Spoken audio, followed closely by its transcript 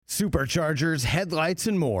superchargers, headlights,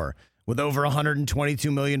 and more. With over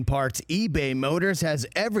 122 million parts, eBay Motors has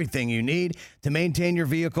everything you need to maintain your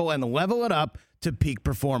vehicle and level it up to peak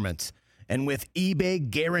performance. And with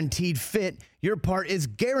eBay Guaranteed Fit, your part is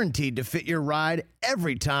guaranteed to fit your ride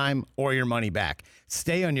every time or your money back.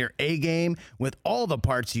 Stay on your A-game with all the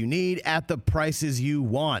parts you need at the prices you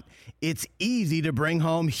want. It's easy to bring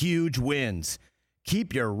home huge wins.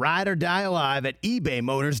 Keep your ride or die alive at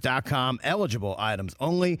ebaymotors.com. Eligible items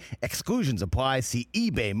only. Exclusions apply. See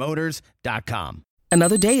ebaymotors.com.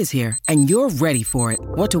 Another day is here, and you're ready for it.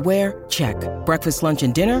 What to wear? Check. Breakfast, lunch,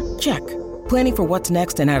 and dinner? Check. Planning for what's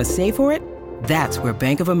next and how to save for it? That's where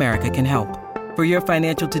Bank of America can help. For your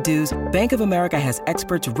financial to-dos, Bank of America has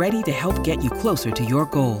experts ready to help get you closer to your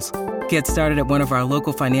goals. Get started at one of our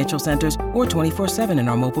local financial centers or 24/7 in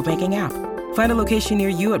our mobile banking app. Find a location near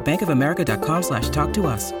you at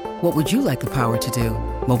bankofamerica.com/talktous. What would you like the power to do?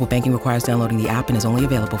 Mobile banking requires downloading the app and is only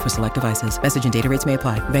available for select devices. Message and data rates may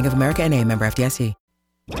apply. Bank of America N.A., member FDIC.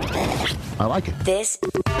 I like it.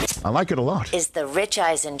 I like it a lot. Is the Rich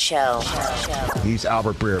Eisen Show. He's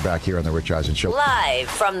Albert Breer back here on the Rich Eisen Show. Live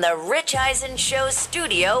from the Rich Eisen Show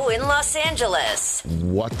studio in Los Angeles.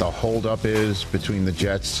 What the holdup is between the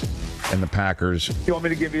Jets and the Packers. You want me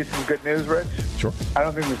to give you some good news, Rich? Sure. I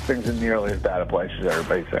don't think this thing's in nearly as bad a place as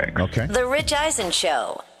everybody thinks. Okay. The Rich Eisen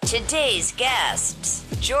Show. Today's guests: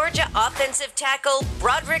 Georgia offensive tackle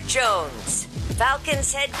Broderick Jones,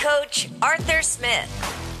 Falcons head coach Arthur Smith.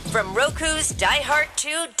 From Roku's Die Hard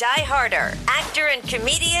 2 Die Harder, actor and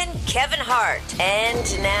comedian Kevin Hart.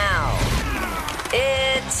 And now,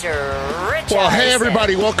 it's Rich Eisen. Well, hey,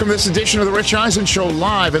 everybody. Welcome to this edition of the Rich Eisen Show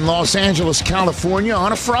live in Los Angeles, California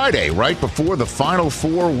on a Friday, right before the Final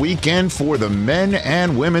Four weekend for the men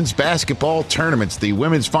and women's basketball tournaments. The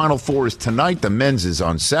women's Final Four is tonight. The men's is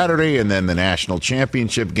on Saturday, and then the national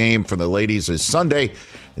championship game for the ladies is Sunday.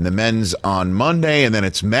 And the men's on Monday, and then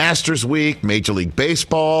it's Masters Week. Major League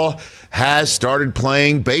Baseball has started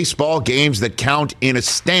playing baseball games that count in a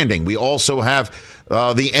standing. We also have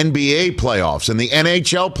the NBA playoffs and the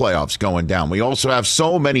NHL playoffs going down. We also have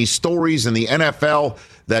so many stories in the NFL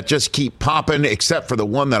that just keep popping, except for the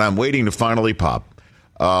one that I'm waiting to finally pop.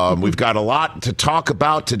 We've got a lot to talk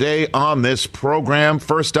about today on this program.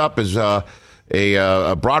 First up is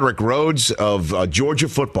Broderick Rhodes of Georgia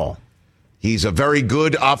football. He's a very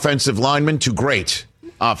good offensive lineman to great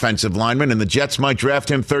offensive lineman, and the Jets might draft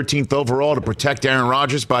him 13th overall to protect Aaron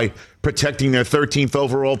Rodgers by protecting their 13th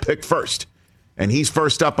overall pick first. And he's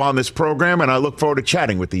first up on this program, and I look forward to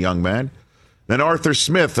chatting with the young man. Then Arthur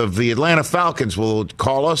Smith of the Atlanta Falcons will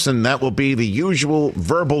call us, and that will be the usual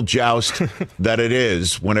verbal joust that it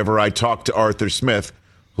is whenever I talk to Arthur Smith,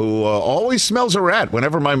 who always smells a rat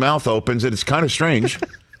whenever my mouth opens, and it's kind of strange.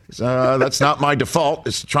 That's not my default.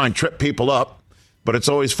 It's to try and trip people up. But it's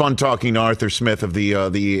always fun talking to Arthur Smith of the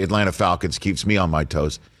Atlanta Falcons. Keeps me on my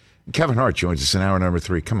toes. And Kevin Hart joins us in hour number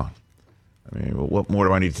 3. Come on. I mean, what more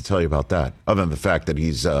do I need to tell you about that? Other than the fact that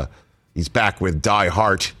he's back with Die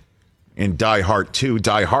Hard in Die Hard 2,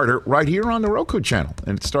 Die Harder, right here on the Roku channel.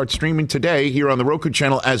 And it starts streaming today here on the Roku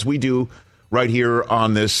channel, as we do right here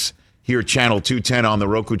on this here channel 210 on the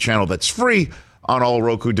Roku channel. That's free on all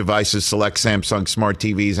Roku devices, select Samsung Smart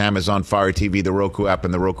TVs, Amazon Fire TV, the Roku app,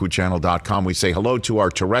 and the RokuChannel.com. We say hello to our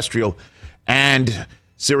terrestrial and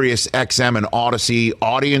Sirius XM and Odyssey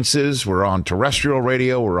audiences. We're on terrestrial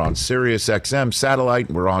radio. We're on Sirius XM satellite.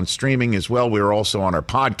 We're on streaming as well. We're also on our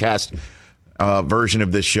podcast version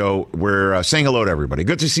of this show. We're saying hello to everybody.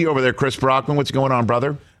 Good to see you over there, Chris Brockman. What's going on,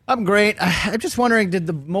 brother? I'm great. I'm just wondering, did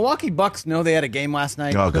the Milwaukee Bucks know they had a game last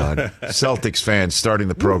night? Oh, God. Celtics fans starting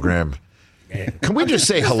the program. Can we just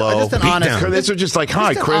say hello? Just an honest. This was just like,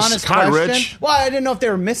 hi, Chris. Hi, Rich. Well, I didn't know if they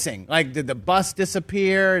were missing. Like, did the bus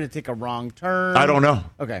disappear? Did it take a wrong turn? I don't know.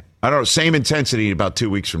 Okay. I don't know. Same intensity about 2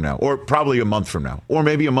 weeks from now, or probably a month from now, or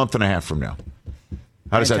maybe a month and a half from now.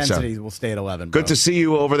 How does that sound? Intensity will stay at 11. Good to see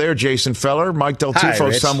you over there, Jason Feller. Mike Del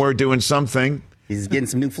Tufo somewhere doing something. He's getting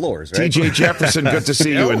some new floors, right? TJ Jefferson, good to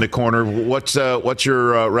see you in the corner. What's your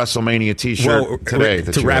WrestleMania T-shirt today?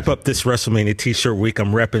 To wrap up this WrestleMania T-shirt week,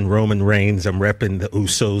 I'm repping Roman Reigns. I'm repping the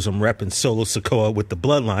Usos. I'm repping Solo Sikoa with the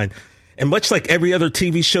Bloodline. And much like every other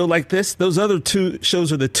TV show like this, those other two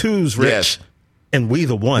shows are the twos, Rich. Yes. And we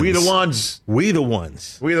the ones. We the ones. We the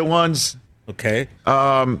ones. We the ones. Okay.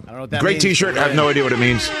 I don't know what that Great means. T-shirt. I have no idea what it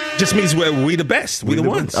means. Just means we the best. We the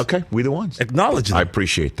ones. Okay. We the ones. Acknowledge them. I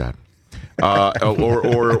appreciate that.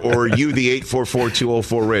 Or you, the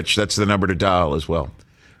 844-204-RICH. That's the number to dial as well.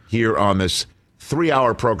 Here on this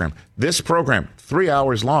 3-hour program. This program, 3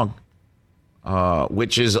 hours long,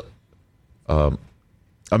 which is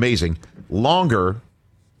amazing. Longer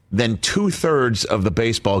than 2/3 of the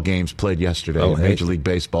baseball games played yesterday in Major League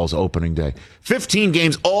Baseball's opening day. 15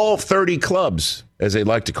 games, all 30 clubs, as they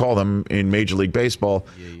like to call them in Major League Baseball,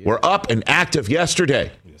 were up and active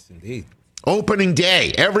yesterday. Yes, indeed. Opening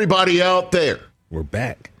day, everybody out there. We're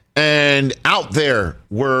back. And out there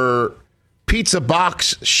were pizza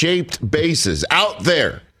box-shaped bases. Out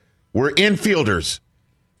there were infielders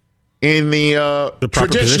in the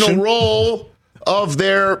traditional position? role of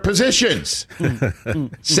their positions.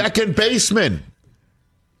 Second baseman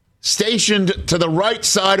stationed to the right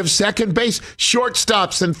side of second base.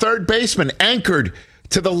 Shortstops and third baseman anchored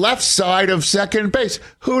to the left side of second base.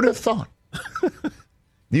 Who'd have thought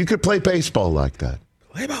you could play baseball like that?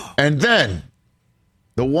 Play ball. And then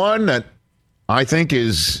the one that I think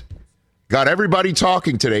is got everybody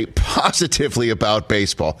talking today positively about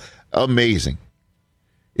baseball, amazing,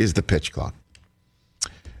 is the pitch clock.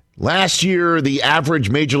 Last year, the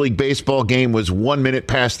average Major League Baseball game was 1 minute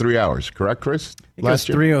past 3 hours. Correct, Chris? Last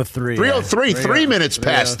year? 3:03. 3:03, 3 minutes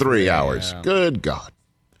past 3 hours. Yeah. Good God.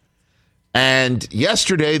 And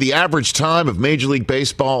yesterday, the average time of Major League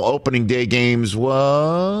Baseball opening day games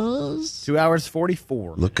was 2 hours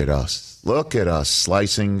 44. Look at us. Look at us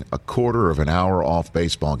slicing a quarter of an hour off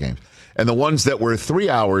baseball games. And the ones that were 3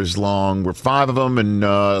 hours long were 5 of them,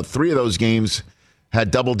 and 3 of those games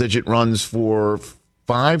had double-digit runs for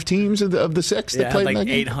 5 teams of the 6 that played like that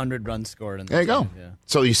game. 800 runs scored. In There you go. Yeah.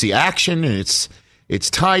 So you see action, and it's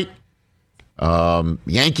tight.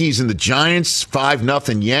 Yankees and the Giants,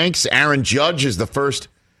 5-0 Yanks. Aaron Judge is the first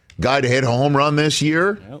guy to hit a home run this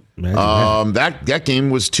year. Yep. That game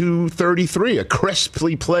was 2:33, a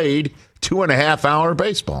crisply played 2.5-hour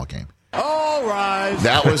baseball game. All rise.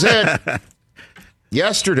 That was it.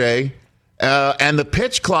 Yesterday, and the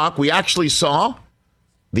pitch clock, we actually saw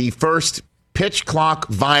the first pitch clock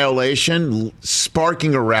violation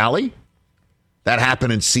sparking a rally. That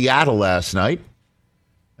happened in Seattle last night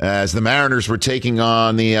as the Mariners were taking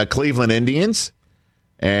on the Cleveland Indians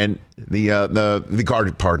and the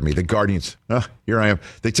Guardians. Here I am.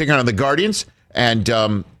 They take on the Guardians,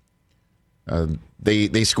 and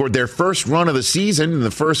they scored their first run of the season, and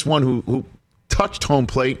the first one who touched home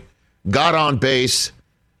plate got on base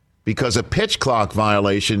because a pitch clock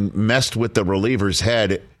violation messed with the reliever's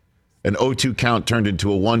head. An 0-2 count turned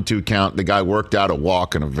into a 1-2 count. The guy worked out a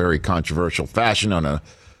walk in a very controversial fashion on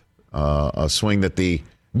a swing that the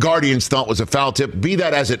Guardians thought was a foul tip. Be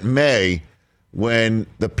that as it may, when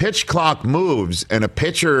the pitch clock moves and a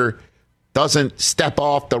pitcher doesn't step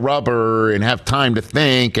off the rubber and have time to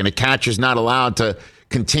think, and a catcher's not allowed to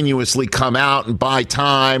continuously come out and buy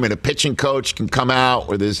time, and a pitching coach can come out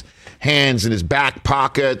with his hands in his back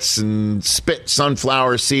pockets and spit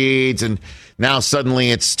sunflower seeds, and now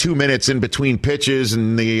suddenly it's 2 minutes in between pitches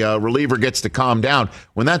and the reliever gets to calm down.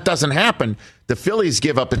 When that doesn't happen, the Phillies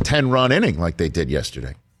give up a 10-run inning like they did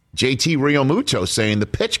yesterday. JT Realmuto saying the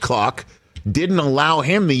pitch clock didn't allow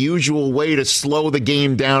him the usual way to slow the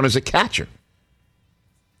game down as a catcher.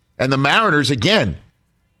 And the Mariners, again,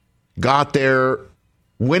 got their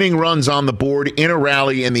winning runs on the board in a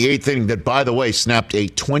rally in the 8th inning that, by the way, snapped a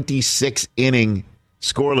 26-inning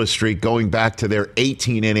scoreless streak going back to their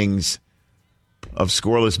 18 innings of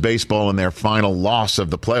scoreless baseball in their final loss of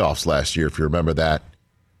the playoffs last year, if you remember that,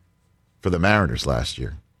 for the Mariners last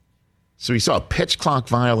year. So we saw a pitch clock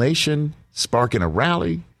violation sparking a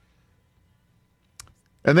rally.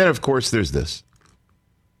 And then, of course, there's this.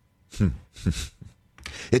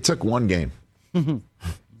 It took one game.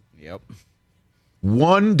 Yep.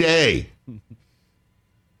 One day.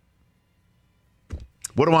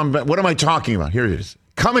 What am I talking about? Here it is.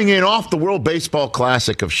 Coming in off the World Baseball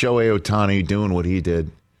Classic of Shohei Ohtani doing what he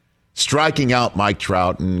did, striking out Mike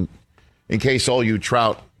Trout. And in case all you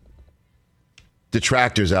Trout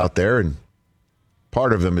detractors out there, and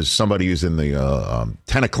part of them is somebody who's in the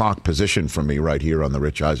 10 o'clock position from me right here on the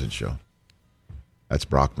Rich Eisen Show. That's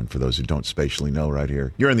Brockman, for those who don't spatially know right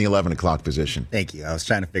here. You're in the 11 o'clock position. Thank you. I was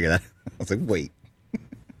trying to figure that. I was like, wait.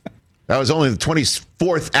 That was only the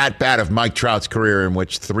 24th at-bat of Mike Trout's career in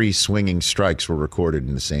which 3 swinging strikes were recorded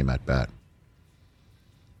in the same at-bat.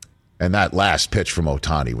 And that last pitch from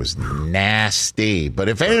Ohtani was nasty. But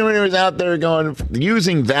if anyone was out there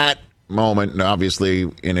using that moment, and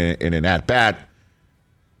obviously in an at-bat,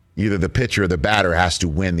 either the pitcher or the batter has to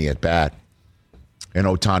win the at-bat. And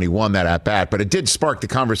Ohtani won that at-bat. But it did spark the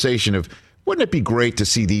conversation of, wouldn't it be great to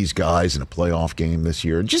see these guys in a playoff game this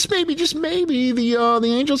year? Just maybe the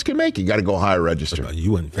Angels can make it. You got to go higher register.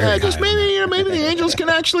 You went very just high maybe the Angels can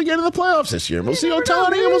actually get in the playoffs this year. We'll see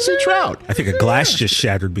Ohtani and we'll see Trout. I think a glass just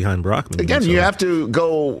shattered behind Brockman. Again, you have to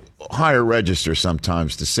go higher register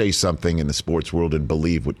sometimes to say something in the sports world and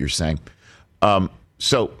believe what you're saying.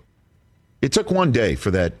 So It took one day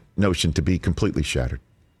for that notion to be completely shattered.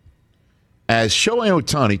 As Shohei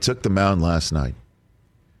Ohtani took the mound last night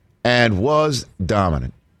and was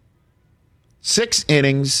dominant. 6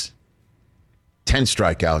 innings, 10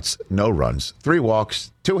 strikeouts, no runs, 3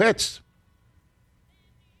 walks, 2 hits.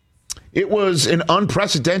 It was an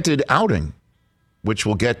unprecedented outing, which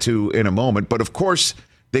we'll get to in a moment. But, of course,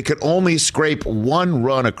 they could only scrape 1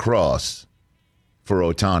 run across for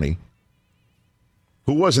Ohtani,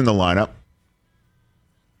 who was in the lineup,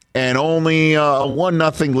 and only a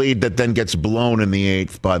 1-0 lead that then gets blown in the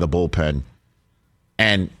 8th by the bullpen.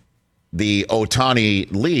 And the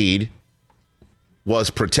Ohtani lead was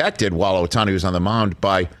protected while Ohtani was on the mound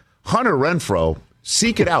by Hunter Renfroe.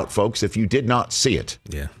 Seek it out, folks, if you did not see it.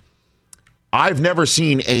 Yeah. I've never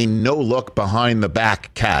seen a no-look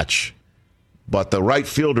behind-the-back catch, but the right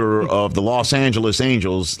fielder of the Los Angeles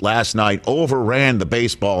Angels last night overran the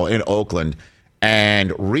baseball in Oakland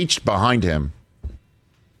and reached behind him,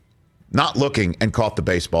 not looking, and caught the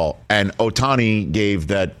baseball. And Ohtani gave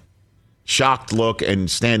that shocked look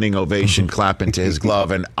and standing ovation clap into his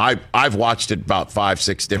glove. And I've watched it about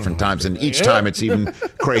 5-6 different times, and each time it's even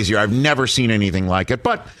crazier. I've never seen anything like it.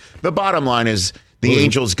 But the bottom line is the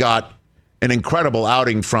Angels got an incredible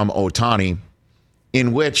outing from Ohtani,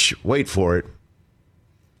 in which, wait for it,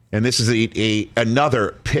 and this is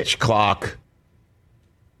another pitch clock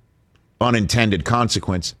unintended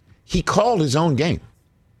consequence. He called his own game.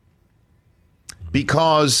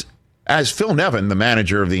 Because, as Phil Nevin, the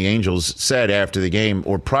manager of the Angels, said after the game,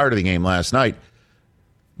 or prior to the game last night,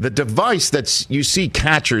 the device that you see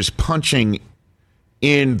catchers punching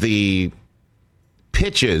in the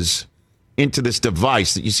pitches into this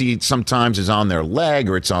device that you see sometimes is on their leg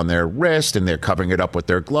or it's on their wrist, and they're covering it up with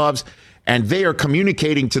their gloves, and they are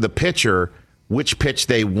communicating to the pitcher which pitch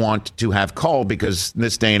they want to have called, because in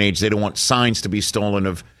this day and age they don't want signs to be stolen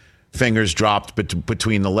of fingers dropped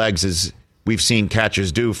between the legs, as we've seen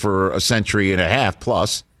catchers do for a century and a half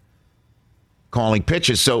plus, calling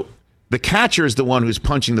pitches. So the catcher is the one who's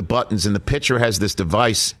punching the buttons, and the pitcher has this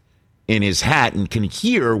device in his hat and can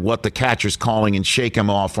hear what the catcher's calling and shake him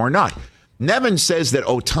off or not. Nevin says that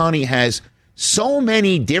Ohtani has so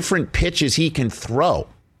many different pitches he can throw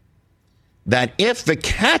that if the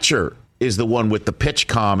catcher is the one with the pitch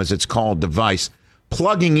comm, as it's called, device,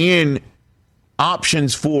 plugging in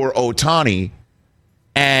options for Ohtani,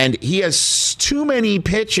 and he has too many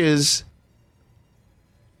pitches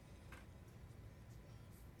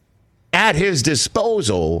at his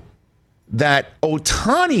disposal, that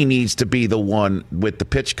Ohtani needs to be the one with the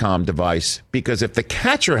pitch comm device, because if the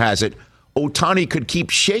catcher has it, Ohtani could keep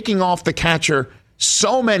shaking off the catcher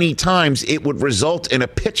so many times it would result in a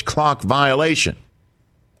pitch clock violation.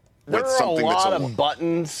 There are a lot of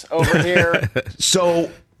buttons over here. So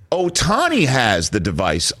Ohtani has the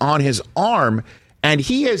device on his arm, and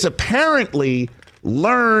he has apparently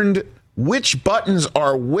learned which buttons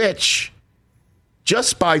are which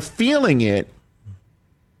just by feeling it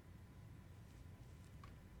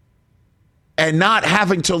and not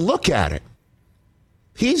having to look at it.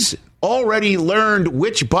 He's already learned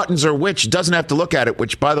which buttons are which, doesn't have to look at it,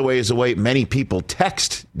 which, by the way, is the way many people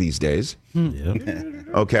text these days.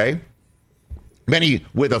 Okay? Many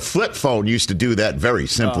with a flip phone used to do that very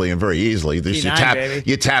simply and very easily.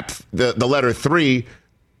 You tap the letter 3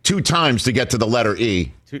 2 times to get to the letter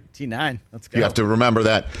E. T9. Let's go. You have to remember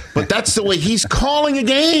that. But that's the way he's calling a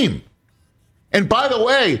game. And by the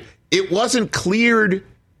way, it wasn't cleared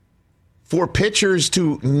for pitchers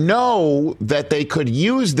to know that they could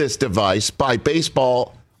use this device by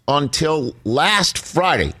baseball until last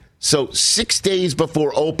Friday. So 6 days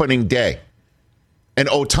before opening day. And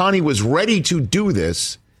Ohtani was ready to do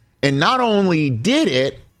this, and not only did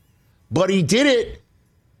it, but he did it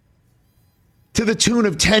to the tune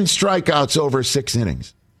of 10 strikeouts over 6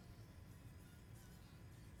 innings.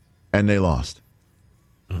 And they lost.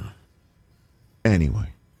 Anyway.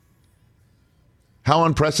 How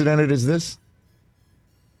unprecedented is this?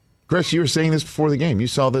 Chris, you were saying this before the game. You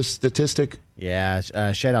saw this statistic? Yeah,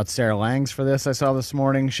 shout out Sarah Langs for this I saw this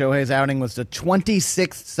morning. Shohei's outing was the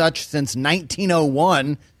 26th such since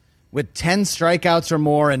 1901, with 10 strikeouts or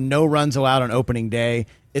more and no runs allowed on opening day.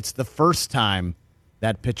 It's the first time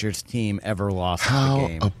that pitcher's team ever lost the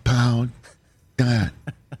game. How about that?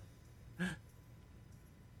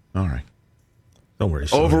 All right. Don't worry.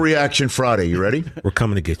 Son. Overreaction Friday. You ready? We're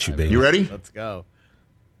coming to get you, baby. You ready? Let's go.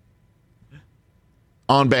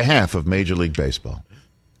 On behalf of Major League Baseball,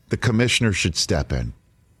 the commissioner should step in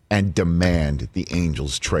and demand the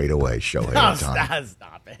Angels trade away Shohei Ohtani.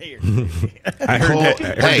 Stop it. I heard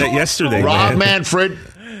that yesterday. Rob man. Manfred,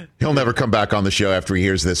 He'll never come back on the show after he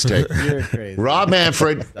hears this tape. You're crazy. Rob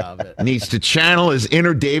Manfred needs to channel his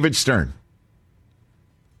inner David Stern.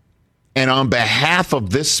 And on behalf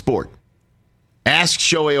of this sport, ask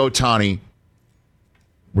Shohei Ohtani,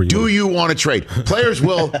 do you want to trade? Players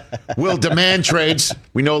will demand trades.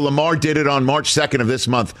 We know Lamar did it on March 2nd of this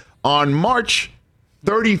month. On March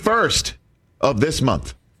 31st of this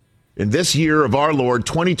month, in this year of our Lord,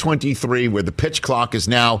 2023, where the pitch clock is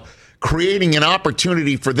now creating an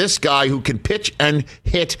opportunity for this guy who can pitch and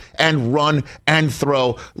hit and run and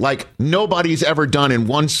throw like nobody's ever done in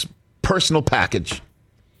one personal package,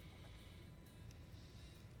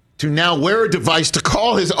 to now wear a device to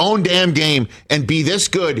call his own damn game and be this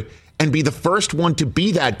good and be the first one to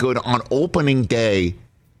be that good on opening day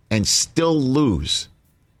and still lose.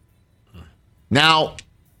 Now,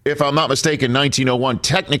 if I'm not mistaken, 1901,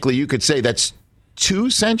 technically you could say that's 2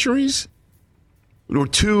 centuries? Or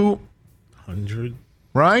 200,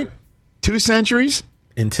 right? 2 centuries?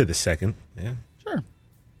 Into the second, yeah. Sure.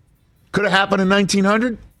 Could have happened in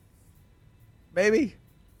 1900? Maybe.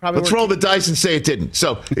 Probably. Let's roll the dice and say it didn't.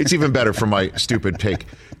 So it's even better for my stupid take.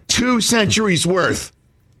 2 centuries worth.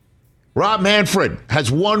 Rob Manfred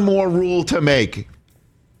has one more rule to make.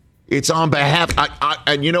 It's on behalf.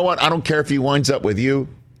 And you know what? I don't care if he winds up with you,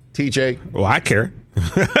 TJ. Well, I care.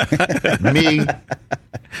 Me.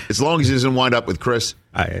 As long as he doesn't wind up with Chris.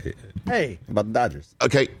 Hey. About the Dodgers.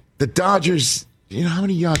 Okay. The Dodgers, you know, how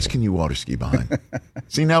many yachts can you water ski behind?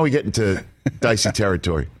 See, now we get into dicey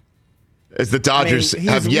territory. As the Dodgers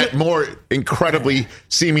have yet more incredibly,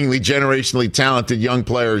 seemingly generationally talented young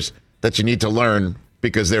players that you need to learn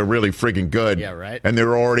because they're really friggin' good. Yeah, right. And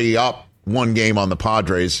they're already up 1 game on the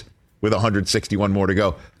Padres with 161 more to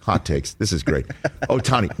go. Hot takes. This is great.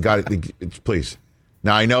 Ohtani, got it. Please.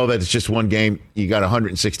 Now, I know that it's just 1 game. You got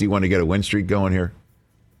 161 to get a win streak going here.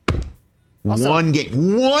 Also, 1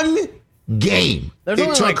 game. 1 game. There's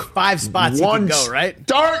only like 5 spots you can go, right?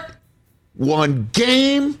 Start. 1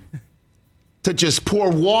 game. To just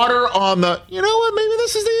pour water on the, you know what, maybe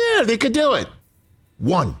this is the year. They could do it.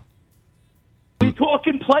 1. We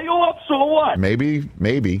talking playoffs or what? Maybe.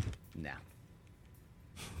 No.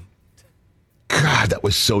 God, that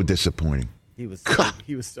was so disappointing. He was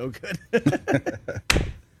so good.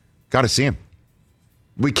 Got to see him.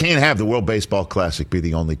 We can't have the World Baseball Classic be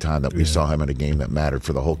the only time that we saw him in a game that mattered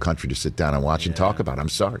for the whole country to sit down and watch and talk about. I'm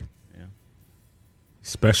sorry. Yeah.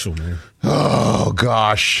 Special, man. Oh,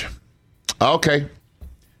 gosh. Okay.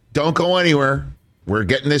 Don't go anywhere. We're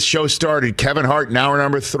getting this show started. Kevin Hart in hour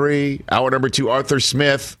number 3. Hour number 2, Arthur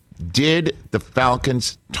Smith. Did the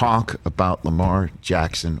Falcons talk about Lamar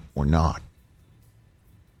Jackson or not?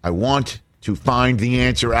 I want to find the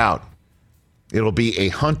answer out. It'll be a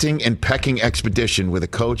hunting and pecking expedition with a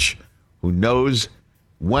coach who knows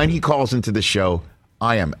when he calls into the show.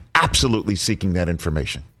 I am absolutely seeking that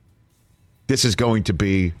information. This is going to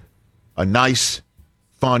be a nice,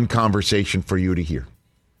 fun conversation for you to hear.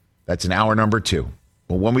 That's in hour number 2.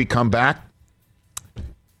 Well, when we come back,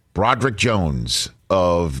 Broderick Jones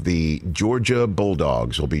of the Georgia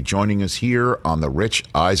Bulldogs will be joining us here on the Rich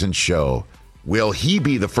Eisen Show. Will he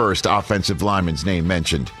be the first offensive lineman's name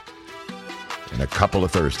mentioned in a couple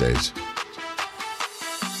of Thursdays?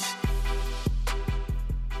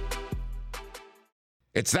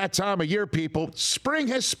 It's that time of year, people. Spring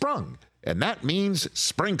has sprung, and that means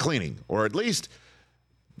spring cleaning, or at least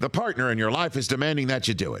the partner in your life is demanding that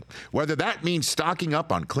you do it. Whether that means stocking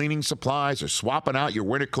up on cleaning supplies or swapping out your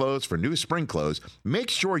winter clothes for new spring clothes, make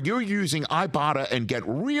sure you're using Ibotta and get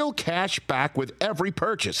real cash back with every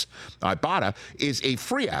purchase. Ibotta is a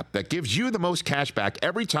free app that gives you the most cash back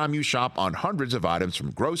every time you shop on hundreds of items, from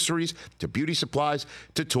groceries to beauty supplies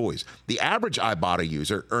to toys. The average Ibotta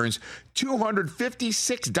user earns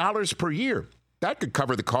 $256 per year. That could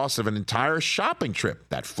cover the cost of an entire shopping trip,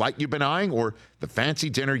 that flight you've been eyeing, or the fancy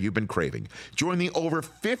dinner you've been craving. Join the over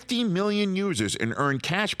 50 million users and earn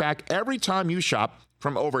cash back every time you shop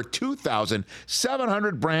from over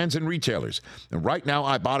 2,700 brands and retailers. And right now,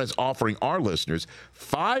 Ibotta is offering our listeners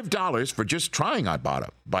 $5 for just trying Ibotta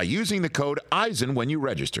by using the code EISEN when you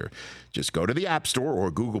register. Just go to the App Store or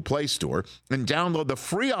Google Play Store and download the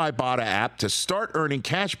free Ibotta app to start earning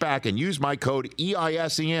cash back and use my code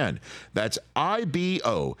EISEN. That's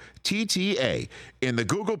IBOTTA in the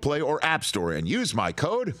Google Play or App Store and use my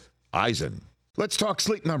code EISEN. Let's talk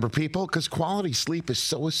Sleep Number, people, because quality sleep is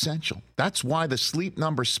so essential. That's why the Sleep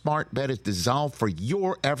Number Smart Bed is designed for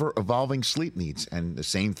your ever-evolving sleep needs, and the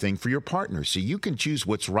same thing for your partner, so you can choose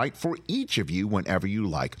what's right for each of you whenever you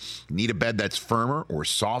like. Need a bed that's firmer or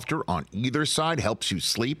softer on either side, helps you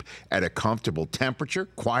sleep at a comfortable temperature,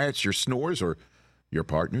 quiets your snores, or your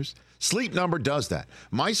partner's? Sleep Number does that.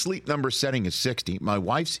 My Sleep Number setting is 60. My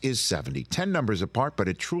wife's is 70. 10 numbers apart, but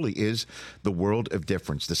it truly is the world of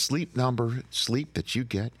difference. The Sleep Number sleep that you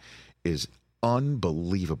get is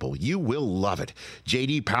unbelievable. You will love it.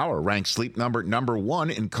 J.D. Power ranks Sleep Number number 1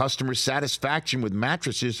 in customer satisfaction with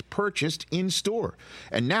mattresses purchased in store.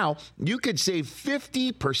 And now you could save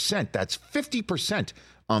 50%. That's 50%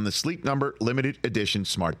 on the Sleep Number limited edition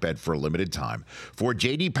smart bed for a limited time. For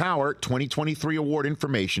J.D. Power 2023 award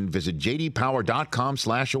information, visit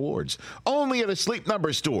jdpower.com/awards. Only at a Sleep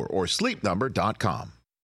Number store or sleepnumber.com.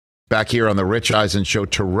 Back here on the Rich Eisen Show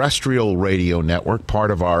terrestrial radio network, part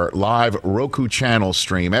of our live Roku channel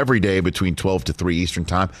stream every day between 12 to 3 Eastern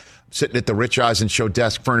time. I'm sitting at the Rich Eisen Show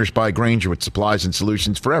desk furnished by Grainger with supplies and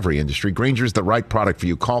solutions for every industry. Grainger is the right product for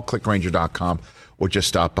you. Call clickgrainger.com or just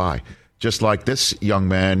stop by. Just like this young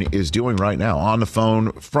man is doing right now on the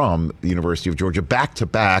phone from the University of Georgia,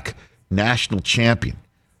 back-to-back national champion,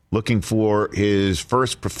 looking for his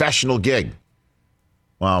first professional gig.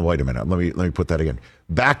 Well, wait a minute. Let me put that again.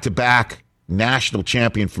 Back-to-back national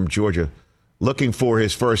champion from Georgia, looking for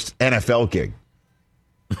his first NFL gig.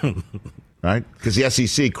 Right? Because the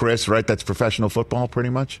SEC, Chris, right? That's professional football pretty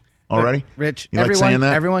much already? Rich, you like saying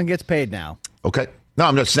that? Everyone gets paid now. Okay. No,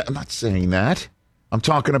 I'm not saying that. I'm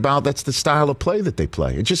talking about that's the style of play that they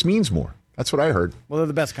play. It just means more. That's what I heard. Well, they're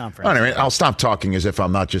the best conference. Anyway, I'll stop talking as if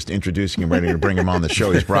I'm not just introducing him, ready to bring him on the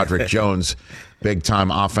show. He's Broderick Jones, big-time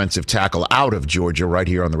offensive tackle out of Georgia, right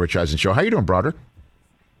here on the Rich Eisen Show. How you doing, Broderick?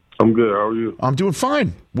 I'm good. How are you? I'm doing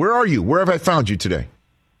fine. Where are you? Where have I found you today?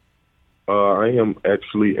 I am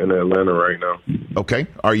actually in Atlanta right now. Okay.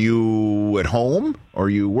 Are you at home?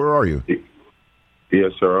 Where are you?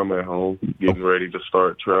 Yes, sir. I'm at home, getting ready to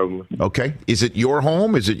start traveling. Okay. Is it your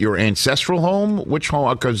home? Is it your ancestral home? Which home?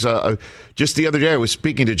 Because just the other day I was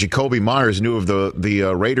speaking to Jacoby Myers, knew of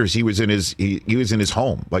the Raiders. He was in his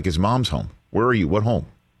home, like his mom's home. Where are you? What home?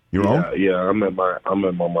 Your own? Yeah. I'm at my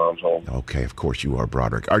mom's home. Okay, of course you are,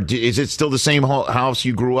 Broderick. Is it still the same house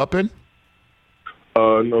you grew up in?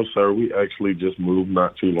 No, sir. We actually just moved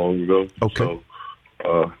not too long ago. Okay.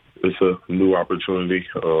 So it's a new opportunity.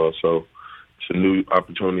 So it's a new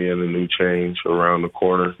opportunity and a new change around the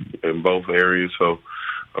corner in both areas. So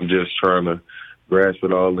I'm just trying to grasp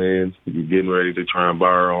it all in. We're getting ready to try and buy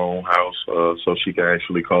our own house so she can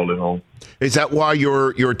actually call it home. Is that why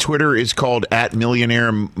your Twitter is called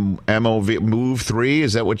 @millionaire_move3?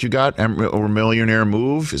 Is that what you got? Or Millionaire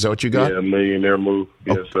Move? Is that what you got? Yeah, Millionaire Move.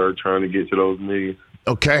 Yes, sir. Trying to get to those millions.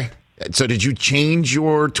 Okay. So did you change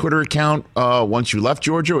your Twitter account once you left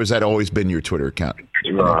Georgia, or has that always been your Twitter account?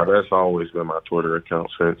 No, that's always been my Twitter account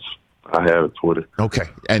since I have Twitter. Okay.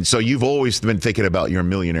 And so you've always been thinking about your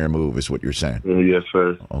millionaire move is what you're saying? Yes,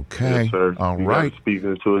 sir. Okay. Yes, sir. All right. Speaking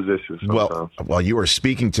into existence sometimes. Well, you are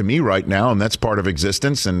speaking to me right now, and that's part of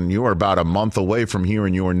existence, and you are about a month away from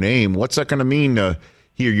hearing your name. What's that going to mean to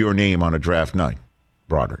hear your name on a draft night,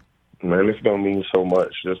 Broderick? Man, it's going to mean so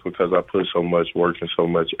much just because I put so much work and so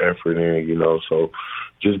much effort in, so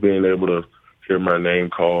just being able to hear my name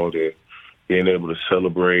called and being able to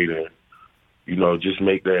celebrate and, just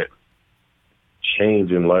make that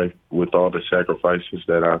change in life with all the sacrifices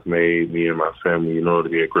that I've made, me and my family, it'll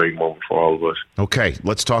be a great moment for all of us. Okay,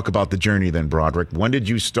 let's talk about the journey then, Broderick. When did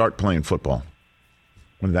you start playing football?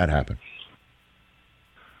 When did that happen?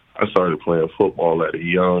 I started playing football at a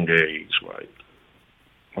young age,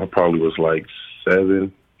 I probably was 7,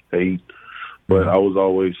 8, but I was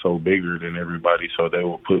always so bigger than everybody, so they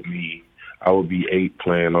would I would be 8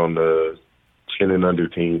 playing on the 10 and under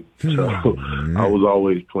team. So I was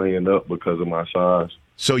always playing up because of my size.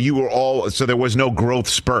 So so there was no growth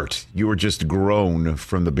spurt. You were just grown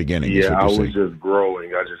from the beginning. Yeah, I was just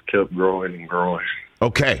growing. I just kept growing and growing.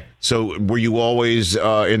 Okay. So were you always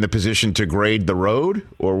in the position to grade the road,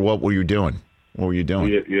 or what were you doing?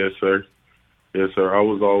 Yes, sir. Yes, sir. I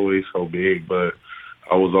was always so big, but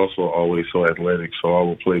I was also always so athletic, so I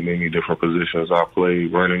would play many different positions. I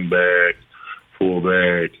played running back,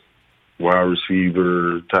 fullback, wide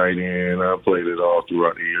receiver, tight end. I played it all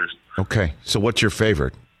throughout the years. Okay. So what's your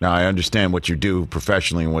favorite? Now, I understand what you do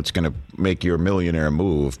professionally and what's going to make your millionaire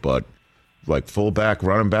move, but fullback,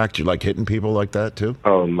 running back, do you like hitting people like that too?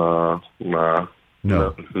 Oh, nah. No.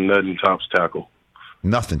 Nothing tops tackle.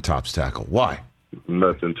 Nothing tops tackle. Why?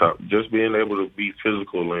 Nothing top. Just being able to be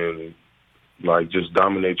physical and just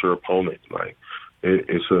dominate your opponent.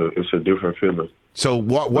 It's a different feeling. So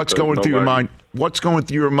what's going through your mind? What's going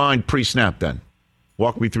through your mind pre-snap then?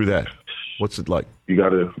 Walk me through that. What's it like? You got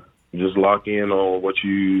to just lock in on what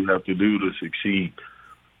you have to do to succeed.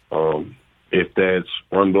 If that's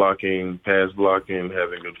run blocking, pass blocking,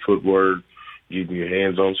 having good footwork, getting your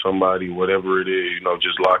hands on somebody, whatever it is,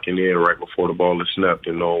 just locking in right before the ball is snapped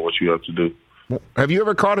and knowing what you have to do. Have you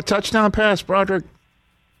ever caught a touchdown pass, Broderick?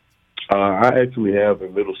 I actually have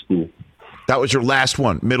in middle school. That was your last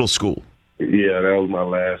one, middle school? Yeah, that was my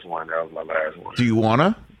last one. Do you want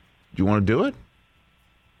to? Do you want to do it?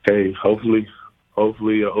 Hey, hopefully a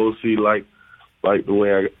OC like the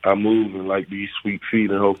way I move and like these sweet feet,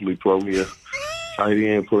 and hopefully throw me a tight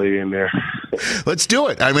end play in there. Let's do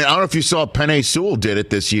it. I mean, I don't know if you saw Penei Sewell did it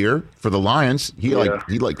this year for the Lions. He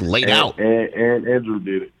laid out. And Andrew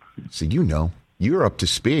did it. So you're up to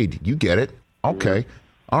speed. You get it. Okay.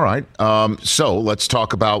 All right. So let's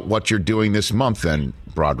talk about what you're doing this month then,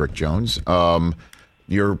 Broderick Jones.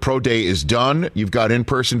 Your pro day is done. You've got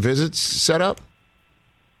in-person visits set up?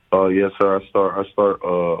 Yes, sir. I start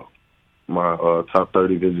my top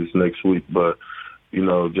 30 visits next week, but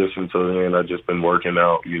just until then, I've just been working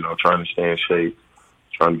out. Trying to stay in shape,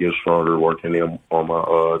 trying to get stronger, working on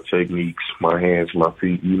my techniques, my hands, my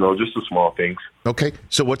feet. Just the small things. Okay.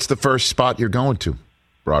 So what's the first spot you're going to,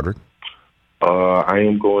 Broderick? I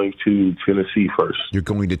am going to Tennessee first. You're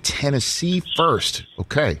going to Tennessee first.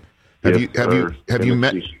 Okay. Have you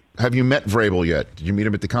met Vrabel yet? Did you meet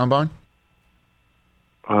him at the Combine?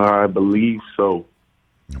 I believe so.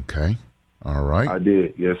 Okay. All right. I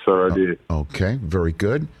did. Yes, sir, I did. Okay. Very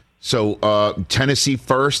good. So Tennessee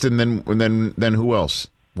first, and then who else?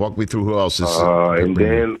 Walk me through who else is. And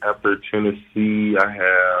then after Tennessee, I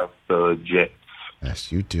have the Jets.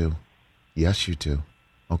 Yes, you do. Yes, you do.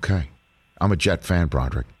 Okay. I'm a Jet fan,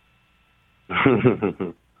 Broderick.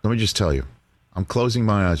 Let me just tell you, I'm closing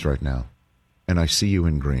my eyes right now, and I see you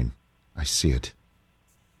in green. I see it.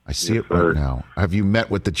 I see it right now. Have you met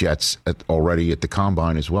with the Jets already at the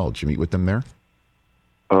Combine as well? Did you meet with them there?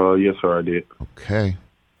 Yes, sir, I did. Okay.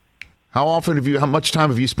 How much time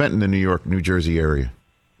have you spent in the New York, New Jersey area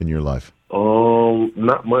in your life?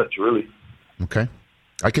 Not much, really. Okay.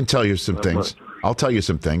 I can tell you some things. Much. I'll tell you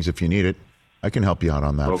some things if you need it. I can help you out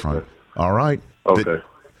on that front. All right. Okay.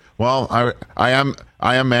 Well, I am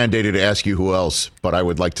mandated to ask you who else, but I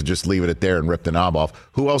would like to just leave it at there and rip the knob off.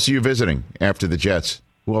 Who else are you visiting after the Jets?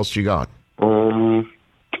 Who else you got?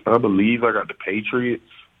 I believe I got the Patriots.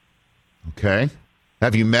 Okay.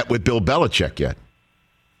 Have you met with Bill Belichick yet?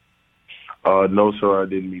 No, sir, I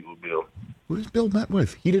didn't meet with Bill. Who has Bill met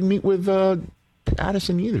with? He didn't meet with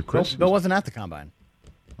Addison either, Chris. Bill wasn't at the Combine.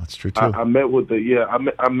 That's true, too. I met with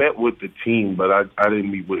I met with the team, but I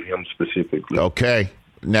didn't meet with him specifically. Okay.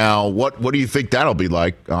 Now, what do you think that'll be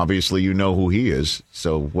like? Obviously, you know who he is.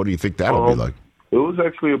 So what do you think that'll be like? It was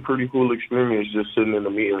actually a pretty cool experience just sitting in the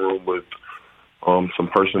meeting room with some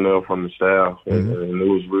personnel from the staff, and it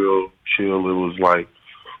was real chill. It was like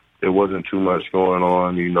there wasn't too much going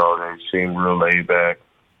on. They seemed real laid back.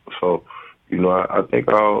 So, I think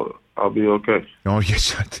I'll be okay. Oh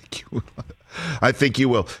yes, I think you will. I think you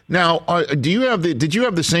will. Now, did you have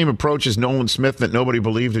the same approach as Nolan Smith that nobody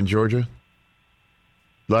believed in Georgia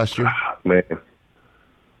last year? Man,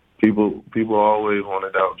 people always want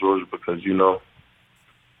to doubt Georgia because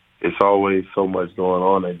it's always so much going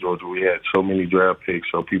on in Georgia. We had so many draft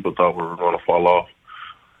picks, so people thought we were going to fall off.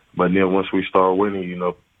 But then once we start winning,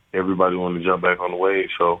 everybody wanted to jump back on the wave.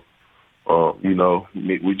 So,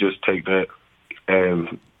 we just take that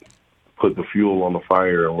and put the fuel on the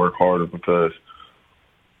fire and work harder because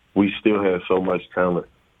we still had so much talent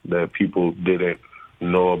that people didn't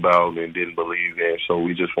know about and didn't believe in. So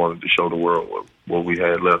we just wanted to show the world what we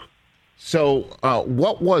had left. So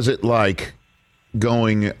what was it like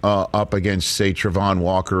going up against, say, Trevon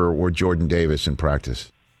Walker or Jordan Davis in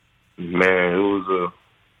practice? Man, it was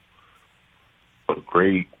a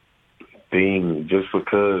great thing just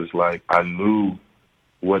because, I knew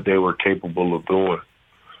what they were capable of doing.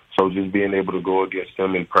 So just being able to go against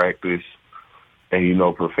them in practice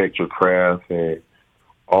and, perfect your craft and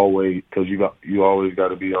always, because you always got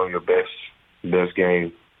to be on your best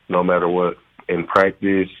game no matter what, in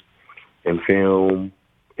practice, in film,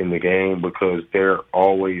 in the game, because they're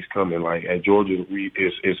always coming. At Georgia,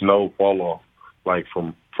 it's no fall off.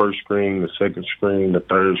 From first screen, the second screen, the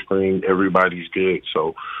third screen, everybody's good.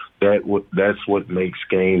 So that's what makes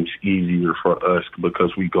games easier for us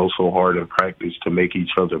because we go so hard in practice to make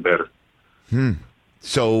each other better.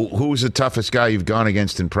 So who's the toughest guy you've gone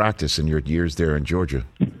against in practice in your years there in Georgia?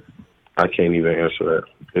 I can't even answer that.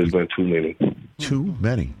 There's been too many. Too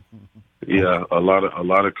many? Yeah, a lot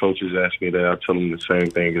of coaches ask me that. I tell them the same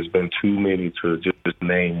thing. It's been too many to just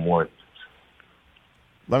name one.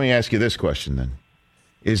 Let me ask you this question then.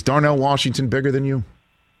 Is Darnell Washington bigger than you?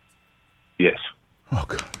 Yes. Oh,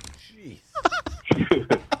 God.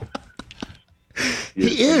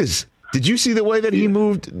 He is. Did you see the way that he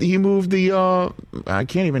moved the I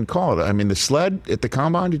can't even call it. I mean, the sled at the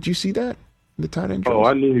combine. Did you see that? The tight end. Oh,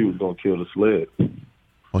 I knew he was going to kill the sled.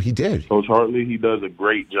 Well, he did. Coach Hartley, he does a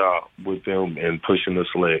great job with them and pushing the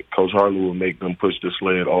sled. Coach Hartley will make them push the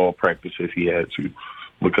sled all practice if he had to,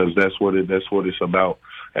 because that's what it's about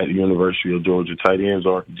at the University of Georgia. Tight ends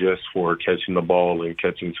aren't just for catching the ball and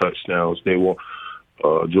catching touchdowns. They want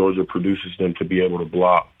Georgia produces them to be able to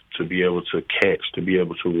block, to be able to catch, to be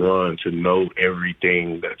able to run, to know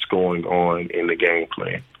everything that's going on in the game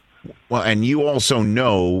plan. Well, and you also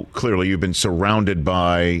know, clearly, you've been surrounded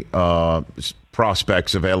by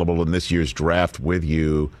prospects available in this year's draft with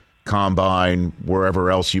you, combine, wherever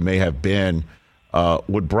else you may have been.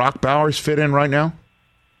 Would Brock Bowers fit in right now?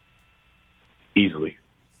 Easily.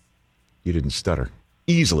 You didn't stutter.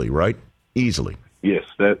 Easily, right? Easily. Yes,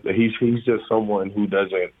 that he's just someone who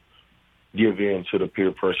doesn't give in to the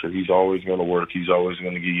peer pressure. He's always going to work. He's always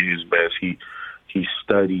going to give you his best. He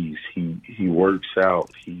studies. He works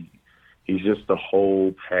out. He's just the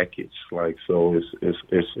whole package. Like, so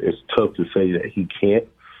it's tough to say that he can't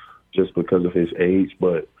just because of his age,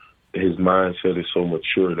 but his mindset is so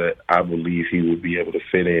mature that I believe he would be able to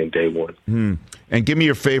fit in day one. And give me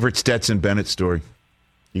your favorite Stetson Bennett story.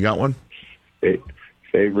 You got one?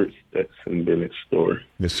 Favorite Stetson Bennett story?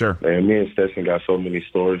 Yes, sir. Man, me and Stetson got so many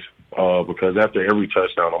stories because after every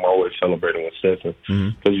touchdown, I'm always celebrating with Stetson.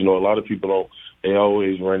 Because, you know, a lot of people they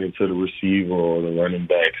always run into the receiver or the running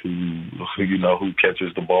back who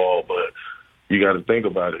catches the ball. But you got to think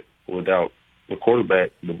about it. Without the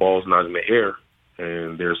quarterback, the ball's not in the air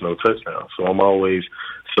and there's no touchdown. So I'm always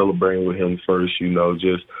celebrating with him first,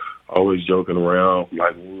 just always joking around.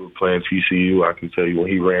 Like when we were playing TCU, I can tell you when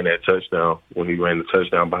he ran the touchdown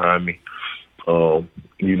behind me,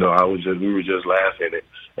 we were just laughing at it.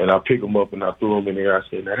 And I pick him up and I threw him in the air. I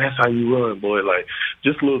said, "Now that's how you run, boy." Like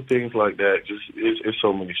just little things like that. Just it's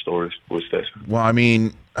so many stories with Stetson. Well, I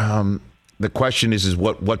mean, the question is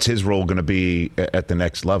what's his role going to be at the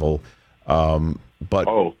next level? There's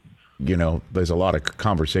a lot of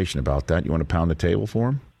conversation about that. You want to pound the table for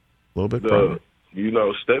him a little bit?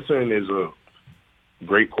 Stetson is a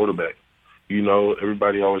great quarterback.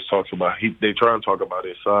 Everybody always talks about they try and talk about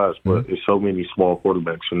his size, but there's so many small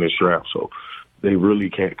quarterbacks in this draft, so they really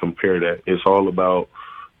can't compare that. It's all about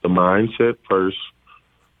the mindset first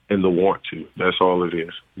and the want to. That's all it is.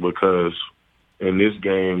 Because in this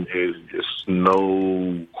game, it's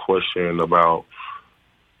no question about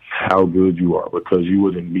how good you are, because you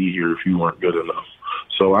wouldn't be here if you weren't good enough.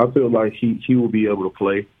 So I feel like he will be able to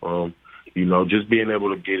play. Just being able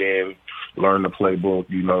to get in, learn the playbook,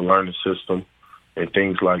 learn the system and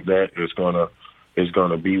things like that is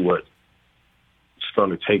gonna be what it's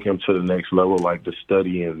gonna take him to the next level, like the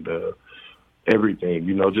study and everything.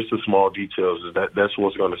 Just the small details that's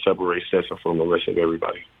what's gonna separate Stetson from the rest of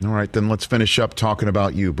everybody. All right, then let's finish up talking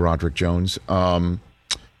about you, Broderick Jones.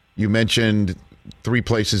 You mentioned 3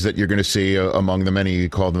 places that you're going to see among the many. You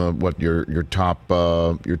called them your top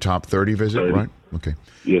 30 visit, 30. Right? Okay.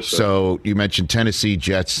 Yes, sir. So you mentioned Tennessee,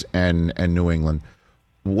 Jets, and New England.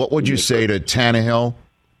 What would you say to Tannehill?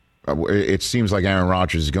 It seems like Aaron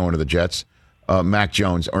Rodgers is going to the Jets. Mac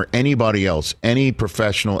Jones, or anybody else, any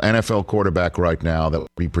professional NFL quarterback right now that would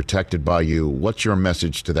be protected by you. What's your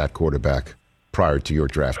message to that quarterback prior to your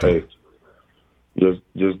drafting? Hey,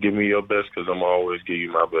 just give me your best, because I'm always give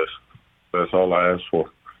you my best. That's all I ask for.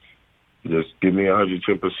 Just give me 110%,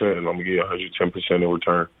 and I'm going to give you 110% in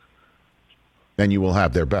return. Then you will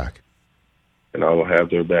have their back. And I will have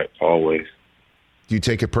their back always. Do you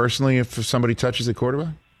take it personally if somebody touches the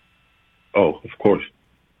quarterback? Oh, of course.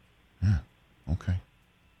 Yeah, okay.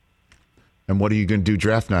 And what are you going to do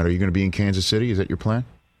draft night? Are you going to be in Kansas City? Is that your plan?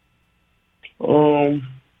 I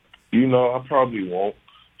probably won't,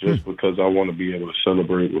 just because I want to be able to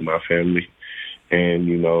celebrate with my family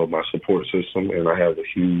and, my support system, and I have a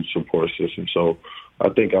huge support system. So I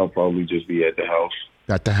think I'll probably just be at the house.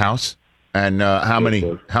 At the house? And how many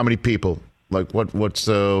people? Like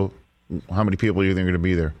how many people are you think are going to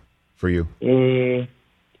be there for you?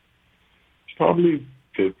 Probably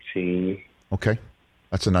 15. Okay.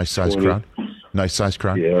 That's a nice size crowd. Nice size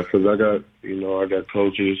crowd. Yeah, because I got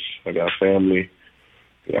coaches, I got family,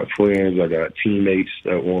 I got friends, I got teammates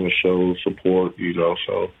that want to show support,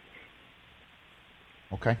 so.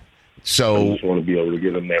 Okay. So I just want to be able to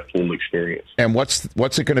give them that full experience. And what's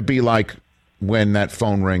it going to be like when that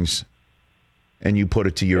phone rings and you put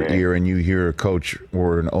it to your ear and you hear a coach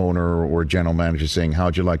or an owner or a general manager saying,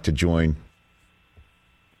 "How'd you like to join?"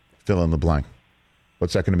 Fill in the blank.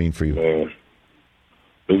 What's that going to mean for you? Man,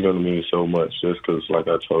 it's going to mean so much, just because, like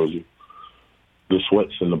I told you, the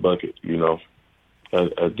sweat's in the bucket,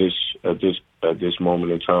 at this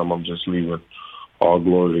moment in time, I'm just leaving all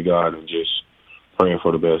glory to God and just praying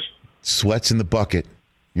for the best. Sweats in the bucket.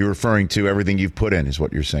 You're referring to everything you've put in, is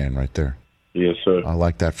what you're saying right there. Yes, sir. I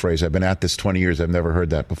like that phrase. I've been at this 20 years. I've never heard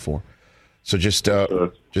that before. So just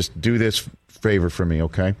do this favor for me,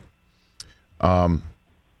 okay?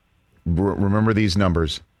 Remember these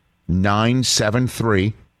numbers: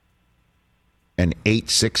 973 and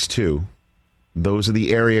 862. Those are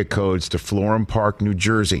the area codes to Florham Park, New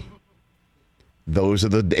Jersey. Those are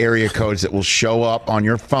the area codes that will show up on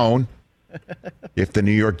your phone if the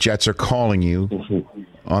New York Jets are calling you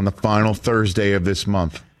on the final Thursday of this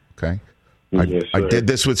month. Okay, Yes, I did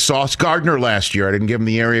this with Sauce Gardner last year. I didn't give him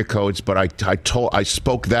the area codes, but I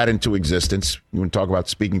spoke that into existence. You want to talk about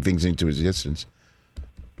speaking things into existence?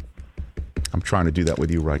 I'm trying to do that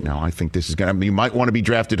with you right now. I think this is going to. You might want to be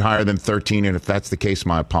drafted higher than 13, and if that's the case,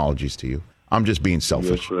 my apologies to you. I'm just being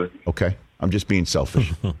selfish. Yes, sir. Okay, I'm just being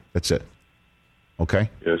selfish. That's it. Okay.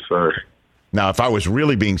 Yes, sir. Now, if I was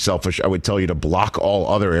really being selfish, I would tell you to block all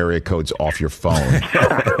other area codes off your phone.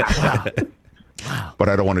 But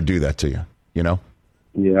I don't want to do that to you, you know?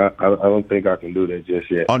 Yeah, I don't think I can do that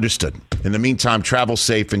just yet. Understood. In the meantime, travel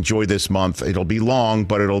safe. Enjoy this month. It'll be long,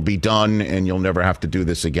 but it'll be done, and you'll never have to do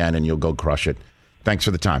this again, and you'll go crush it. Thanks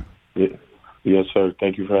for the time. Yeah. Yes, sir.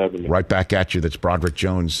 Thank you for having me. Right back at you. That's Broderick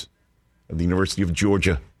Jones of the University of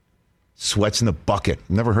Georgia. Sweats in the bucket.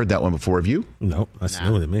 Never heard that one before. Have you? Nope. That's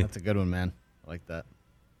new to me. That's a good one, man. I like that.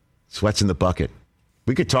 Sweats in the bucket.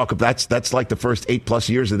 We could talk. That's like the first 8+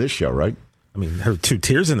 years of this show, right? I mean, there are 2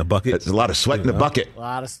 tears in the bucket. There's a lot of sweat in the bucket. A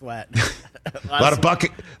lot of sweat. A lot of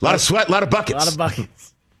bucket. A lot of sweat. A lot of buckets. A lot of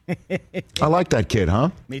buckets. I like that kid, huh?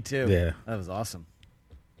 Me too. Yeah. That was awesome.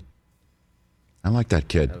 I like that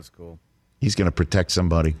kid. That was cool. He's going to protect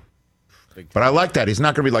somebody. But I like that. He's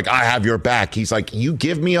not going to be like, I have your back. He's like, you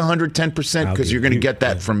give me 110% because you're going to get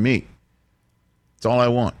that from me. That's all I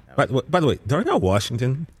want. By the way, Darnell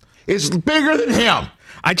Washington is bigger than him.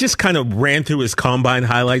 I just kind of ran through his combine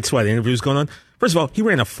highlights while the interview was going on. First of all, he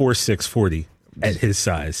ran a 4.6 40 at his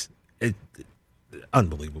size.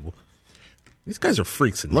 Unbelievable. These guys are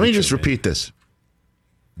freaks. Let me just repeat this.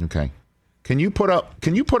 Okay. Can you put up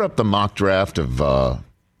the mock draft of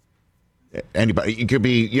anybody? It could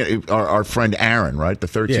be our friend Aaron, right? The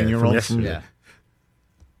 13-year-old. Yeah.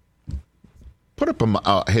 Put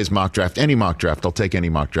up his mock draft. Any mock draft. I'll take any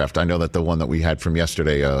mock draft. I know that the one that we had from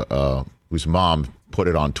yesterday, whose mom put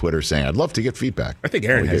it on Twitter saying, I'd love to get feedback. I think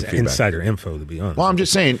Aaron has insider info, to be honest. Well, I'm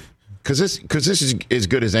just saying, because this is as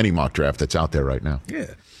good as any mock draft that's out there right now. Yeah.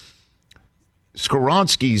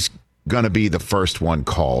 Skoronski's going to be the first one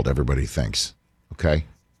called, everybody thinks. Okay?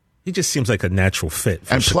 He just seems like a natural fit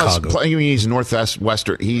for and Chicago. Plus, he's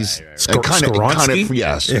Northwestern. He's kind of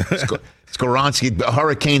yes. Yeah. Skoronski,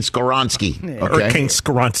 Hurricane Skoronski. Okay? Hurricane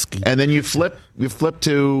Skoronski. And then you flip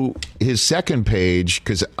to his second page,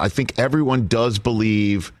 because I think everyone does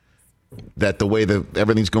believe that the way that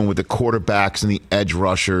everything's going with the quarterbacks and the edge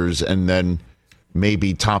rushers and then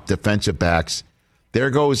maybe top defensive backs,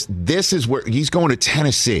 this is where he's going to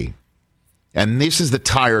Tennessee. And this is the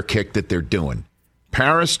tire kick that they're doing.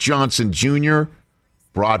 Paris Johnson Jr.,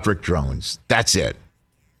 Broderick Jones. That's it.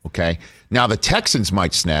 Okay? Now, the Texans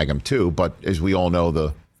might snag him, too, but as we all know,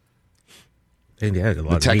 the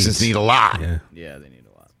Texans need a lot. Yeah, they need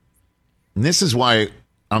a lot. And this is why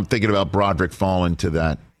I'm thinking about Broderick falling to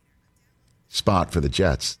that spot for the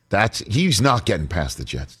Jets. He's not getting past the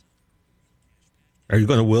Jets. Are you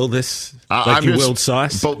going to will this like you willed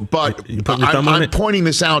Sauce? But I'm pointing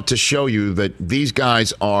this out to show you that these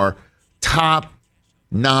guys are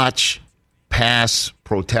top-notch pass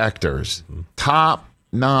protectors,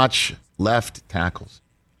 top-notch left tackles.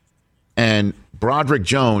 And Broderick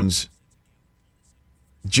Jones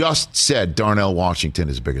just said Darnell Washington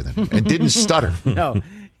is bigger than him and didn't stutter. No.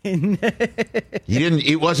 He didn't.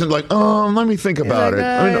 It wasn't like, let me think about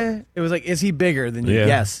it. It was like, is he bigger than you? Yeah.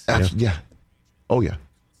 Yes. Yeah. Oh, yeah.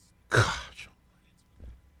 Gosh.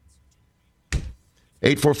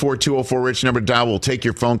 844-204-RICH, number to dial. We'll take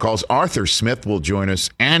your phone calls. Arthur Smith will join us.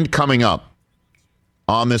 And coming up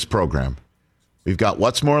on this program, we've got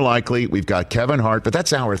What's More Likely. We've got Kevin Hart. But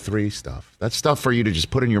that's hour 3 stuff. That's stuff for you to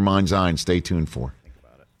just put in your mind's eye and stay tuned for. Think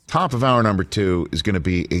about it. Top of hour number 2 is going to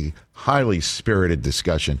be a highly spirited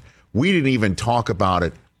discussion. We didn't even talk about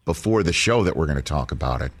it before the show that we're going to talk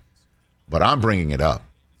about it. But I'm bringing it up.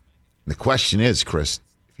 The question is, Chris,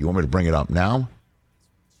 if you want me to bring it up now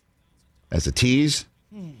as a tease.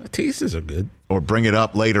 Teases are good. Or bring it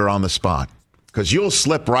up later on the spot. Because you'll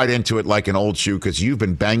slip right into it like an old shoe because you've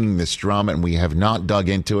been banging this drum and we have not dug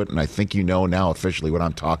into it. And I think you know now officially what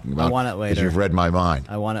I'm talking about. I want it later. Because you've read my mind.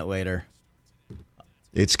 I want it later.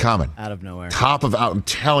 It's coming. Out of nowhere. Top of hour. I'm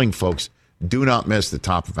telling folks, do not miss the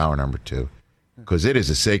top of hour number 2, because it is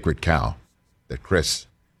a sacred cow that Chris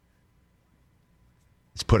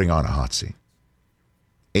is putting on a hot seat.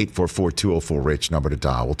 844-204-RICH, number to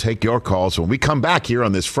dial. We'll take your calls when we come back here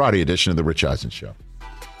on this Friday edition of the Rich Eisen Show.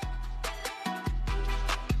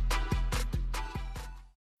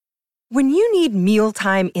 When you need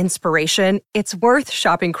mealtime inspiration, it's worth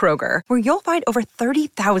shopping Kroger, where you'll find over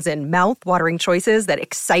 30,000 mouth-watering choices that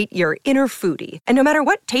excite your inner foodie. And no matter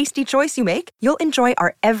what tasty choice you make, you'll enjoy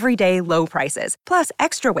our everyday low prices, plus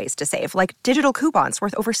extra ways to save, like digital coupons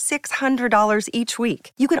worth over $600 each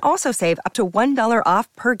week. You can also save up to $1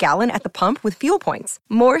 off per gallon at the pump with fuel points.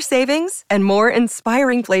 More savings and more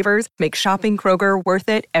inspiring flavors make shopping Kroger worth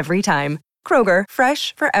it every time. Kroger,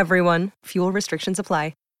 fresh for everyone. Fuel restrictions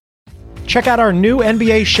apply. Check out our new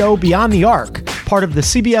NBA show, Beyond the Arc, part of the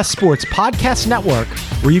CBS Sports Podcast Network,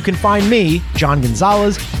 where you can find me, John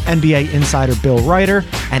Gonzalez, NBA insider Bill Ryder,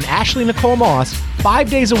 and Ashley Nicole Moss 5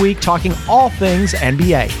 days a week talking all things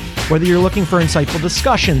NBA. Whether you're looking for insightful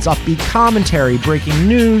discussions, upbeat commentary, breaking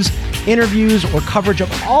news, interviews, or coverage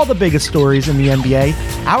of all the biggest stories in the NBA,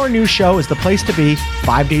 our new show is the place to be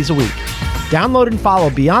 5 days a week. Download and follow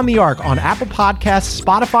Beyond the Arc on Apple Podcasts,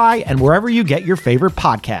 Spotify, and wherever you get your favorite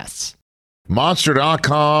podcasts.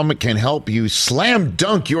 Monster.com can help you slam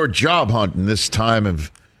dunk your job hunt in this time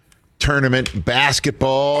of tournament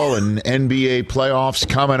basketball and NBA playoffs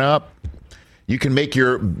coming up. You can make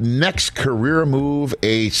your next career move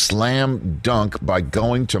a slam dunk by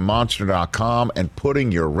going to Monster.com and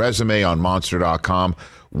putting your resume on Monster.com.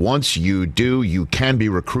 Once you do, you can be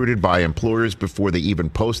recruited by employers before they even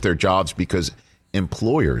post their jobs, because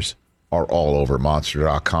employers are all over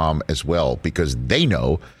Monster.com as well, because they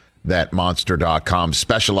know that Monster.com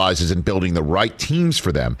specializes in building the right teams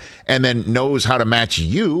for them and then knows how to match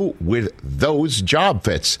you with those job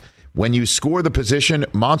fits. When you score the position,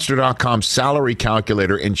 Monster.com's salary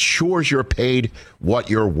calculator ensures you're paid what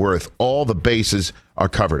you're worth. All the bases are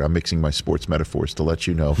covered. I'm mixing my sports metaphors to let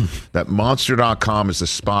you know that Monster.com is the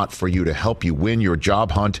spot for you to help you win your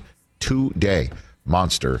job hunt today.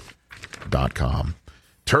 Monster.com.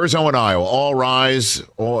 Terzo and Iowa, all rise.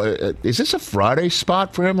 Is this a Friday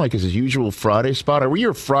spot for him? Like his usual Friday spot? Are we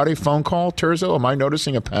your Friday phone call, Terzo? Am I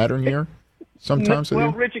noticing a pattern here? Sometimes.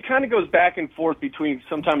 Well, Rich, it kind of goes back and forth between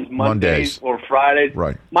sometimes Mondays or Fridays.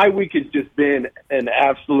 Right. My week has just been an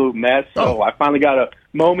absolute mess, so I finally got a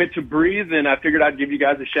moment to breathe, and I figured I'd give you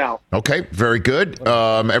guys a shout. Okay, very good.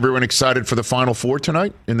 Everyone excited for the Final Four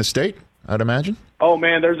tonight in the state, I'd imagine? Oh,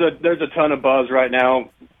 man, there's a ton of buzz right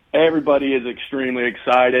now. Everybody is extremely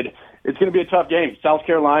excited. It's going to be a tough game. South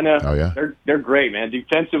Carolina, they're great, man.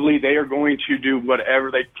 Defensively, they are going to do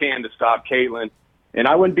whatever they can to stop Caitlin. And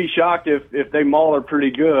I wouldn't be shocked if they maul her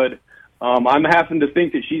pretty good. I'm having to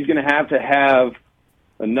think that she's going to have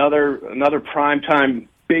another primetime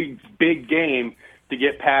big game to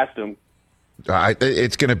get past them.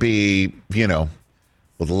 It's going to be, the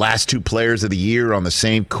last two players of the year on the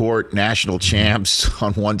same court, national champs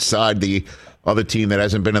on one side, the other team that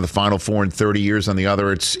hasn't been in the Final Four in 30 years on the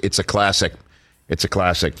other. It's a classic. It's a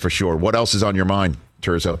classic for sure. What else is on your mind,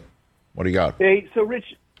 Terzo? What do you got? Hey, so Rich,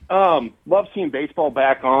 love seeing baseball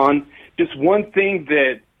back on. Just one thing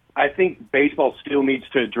that I think baseball still needs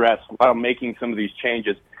to address while making some of these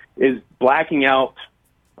changes is blacking out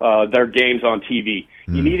their games on TV.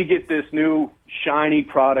 You need to get this new shiny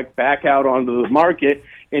product back out onto the market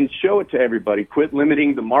and show it to everybody. Quit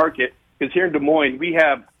limiting the market, because here in Des Moines we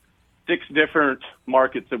have 6 different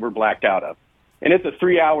markets that we're blacked out of. And it's a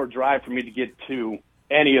 3-hour drive for me to get to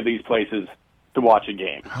any of these places to watch a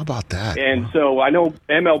game. How about that? And so I know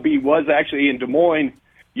MLB was actually in Des Moines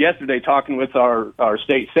yesterday talking with our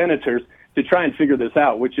state senators to try and figure this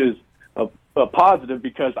out, which is a positive,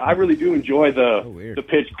 because I really do enjoy the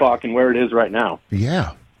pitch clock and where it is right now.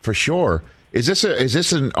 Yeah, for sure. Is this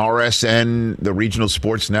an RSN, the regional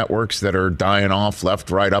sports networks that are dying off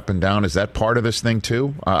left, right, up, and down? Is that part of this thing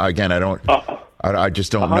too? Again, I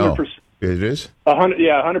just don't know. It is?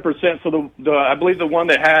 100%. So I believe the one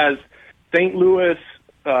that has St. Louis,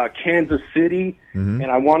 Kansas City, and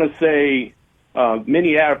I want to say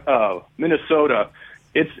Minnesota.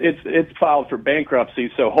 It's filed for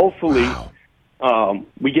bankruptcy. So hopefully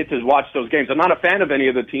we get to watch those games. I'm not a fan of any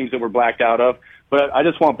of the teams that we're blacked out of, but I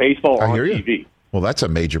just want baseball on TV. Well, that's a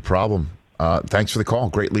major problem. Thanks for the call.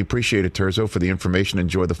 Greatly appreciate it, Terzo, for the information.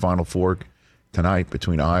 Enjoy the Final Four tonight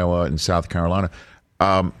between Iowa and South Carolina.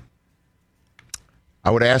 I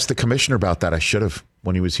would ask the commissioner about that. I should have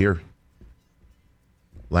when he was here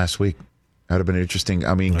last week. That would have been interesting.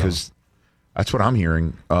 I mean, because That's what I'm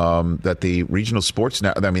hearing. That the regional sports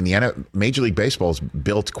Major League Baseball's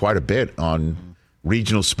built quite a bit on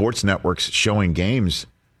regional sports networks showing games,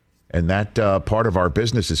 and that part of our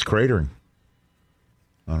business is cratering.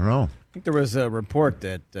 I don't know. I think there was a report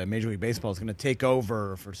that Major League Baseball is going to take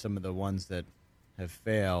over for some of the ones that have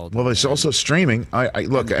failed. Well, there's also streaming.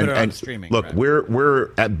 Look, streaming, look, right. we're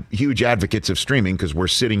huge advocates of streaming because we're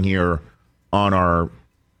sitting here on our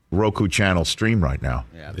Roku channel stream right now.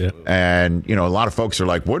 Yeah, absolutely. And a lot of folks are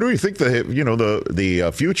like, "Where do you think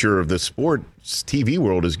the future of the sports TV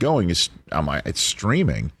world is going?" It's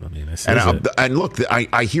streaming. I mean, and look,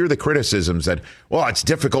 I hear the criticisms that, well, it's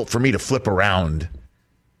difficult for me to flip around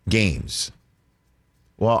games.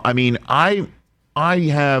 Well, I mean, I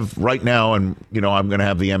have right now, and I'm going to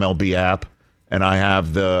have the MLB app, and I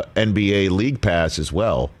have the NBA League Pass as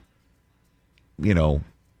well.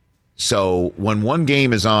 So when one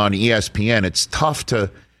game is on ESPN, it's tough to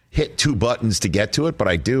hit two buttons to get to it, but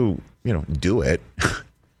I do, do it.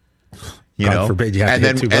 God forbid you have and to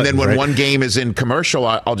then hit two and buttons, then when right? one game is in commercial,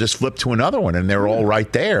 I'll just flip to another one, and they're all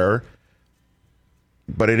right there.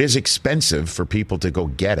 But it is expensive for people to go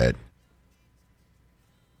get it.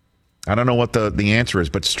 I don't know what the answer is,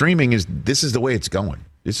 but streaming this is the way it's going.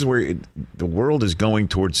 This is where the world is going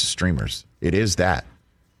towards streamers. It is that.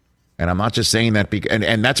 And I'm not just saying that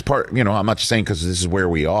and that's part, I'm not just saying because this is where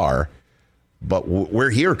we are, but we're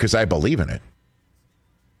here because I believe in it.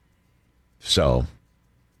 So,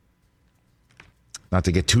 not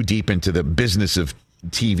to get too deep into the business of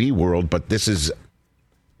TV world, but this is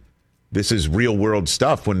real world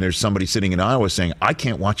stuff when there's somebody sitting in Iowa saying, I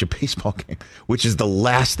can't watch a baseball game, which is the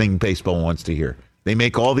last thing baseball wants to hear. They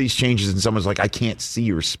make all these changes and someone's like, I can't see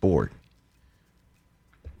your sport.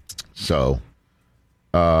 So,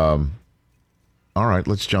 all right,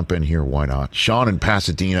 let's jump in here. Why not? Sean in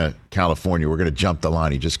Pasadena, California. We're going to jump the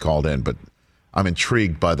line. He just called in, but I'm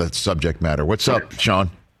intrigued by the subject matter. What's up,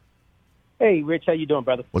 Sean? Hey, Rich, how you doing,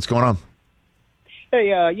 brother? What's going on?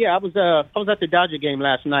 Hey, I was at the Dodger game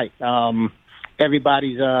last night.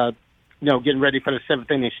 Everybody's getting ready for the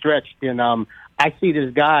seventh inning stretch, and I see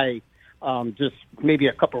this guy just maybe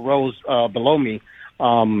a couple rows below me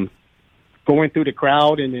going through the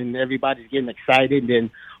crowd, and then everybody's getting excited, and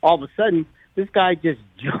then all of a sudden this guy just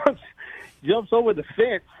jumps over the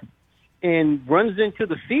fence and runs into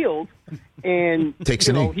the field, and takes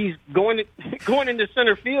he's going into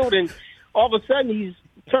center field, and all of a sudden he's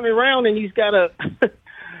turning around and he's got a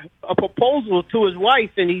proposal to his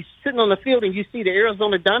wife, and he's sitting on the field, and you see the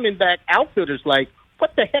Arizona Diamondback outfielders like,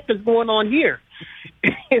 what the heck is going on here?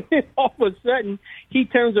 And then all of a sudden he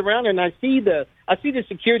turns around, and I see the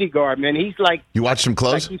security guard, man. He's like, you watched him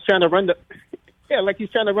close? Like he's trying to run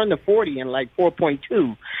the 40 in like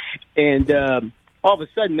 4.2, and all of a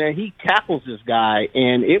sudden, man, he tackles this guy,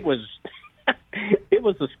 and it was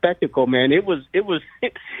a spectacle, man. It was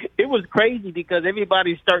crazy because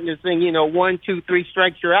everybody's starting to sing, 1, 2, 3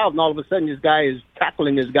 strikes, you're out, and all of a sudden this guy is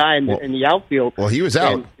tackling this guy in the outfield. Well, he was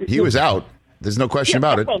out. He was out. There's no question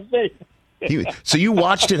about it. So you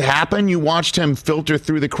watched it happen? You watched him filter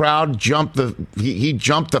through the crowd, he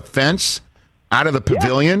jumped the fence out of the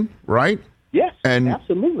pavilion, right? Yes, and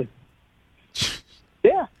absolutely.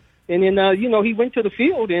 Yeah, and then he went to the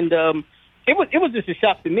field, and it was just a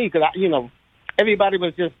shock to me because everybody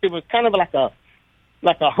was just, it was kind of like a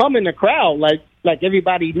hum in the crowd, like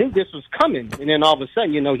everybody knew this was coming, and then all of a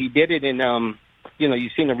sudden he did it, and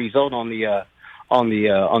you've seen the result on the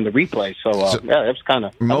replay. So yeah, it was kind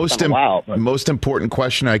of wild. But. Most important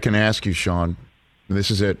question I can ask you, Sean, and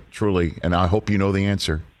this is it, truly, and I hope you know the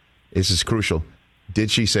answer. This is crucial. Did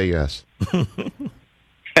she say yes?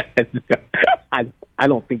 I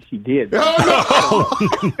don't think she did. Oh,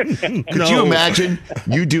 no. Could you imagine?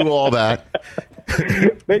 You do all that.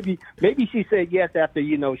 Maybe she said yes after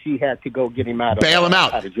she had to go get him out. Bail him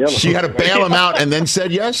out. Of jail. She had to bail him out and then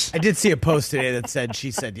said yes. I did see a post today that said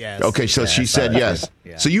she said yes. Okay, so she said yes.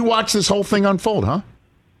 Yeah. So you watched this whole thing unfold, huh?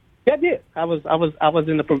 Yeah, I did. I was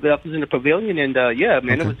in the pavilion, and yeah,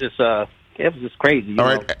 man, okay. It was just crazy. All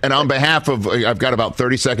right, and on behalf of, I've got about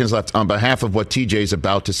 30 seconds left. On behalf of what TJ's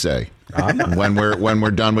about to say, when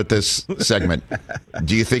we're done with this segment,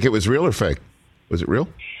 do you think it was real or fake? Was it real?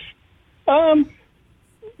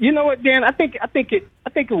 You know what, Dan? I think it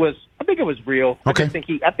was real. Okay.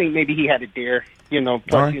 I think maybe he had a dare. Plus,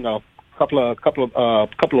 right.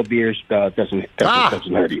 couple of beers doesn't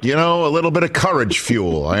hurt you. A little bit of courage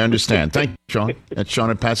fuel. I understand. Thank you, Sean. That's Sean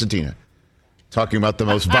in Pasadena. Talking about the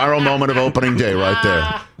most viral moment of opening day right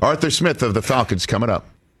there. Arthur Smith of the Falcons coming up.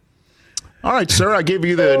 All right, sir, I gave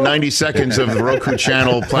you the 90 seconds of the Roku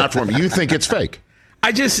channel platform. You think it's fake?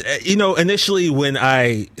 I just, initially when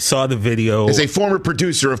I saw the video, as a former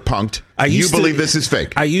producer of Punk'd, you believe this is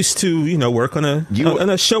fake. I used to, work on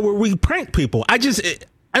a show where we prank people. I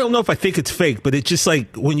don't know if I think it's fake, but it's just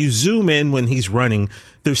like when you zoom in when he's running,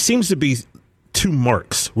 there seems to be two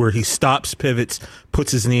marks where he stops, pivots,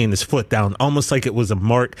 puts his knee and his foot down, almost like it was a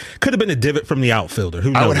mark. Could have been a divot from the outfielder.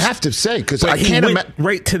 Who knows? I would have to say, because I he can't went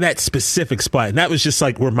right to that specific spot, and that was just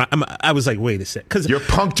like where I was like, wait a sec, because your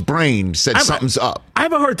punked brain said something's up. I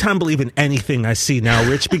have a hard time believing anything I see now,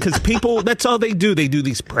 Rich, because people, that's all they do. They do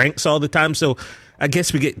these pranks all the time, so I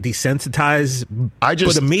guess we get desensitized.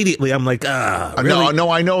 But immediately I'm like, really? No,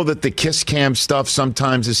 I know that the kiss cam stuff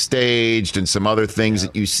sometimes is staged, and some other things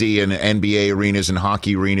that you see in NBA arenas and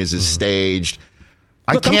hockey arenas is staged.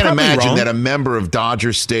 Look, I can't imagine that a member of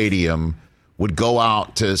Dodger Stadium would go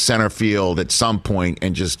out to center field at some point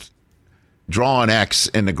and just draw an X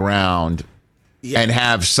in the ground and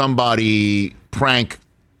have somebody prank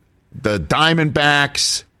the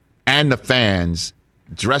Diamondbacks and the fans,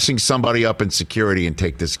 dressing somebody up in security and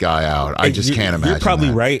take this guy out. I just can't imagine. You're probably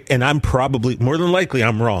that. right, and I'm probably, more than likely,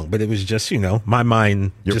 I'm wrong. But it was just, my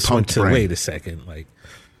mind just went to, brain. wait a second. Like,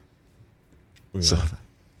 so,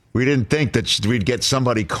 we didn't think that we'd get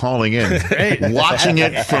somebody calling in, watching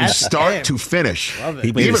it from start to finish.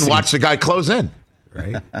 We even watched the guy close in.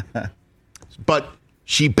 Right. But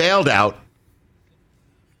she bailed out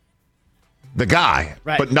the guy,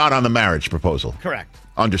 but not on the marriage proposal. Correct.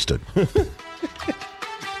 Understood.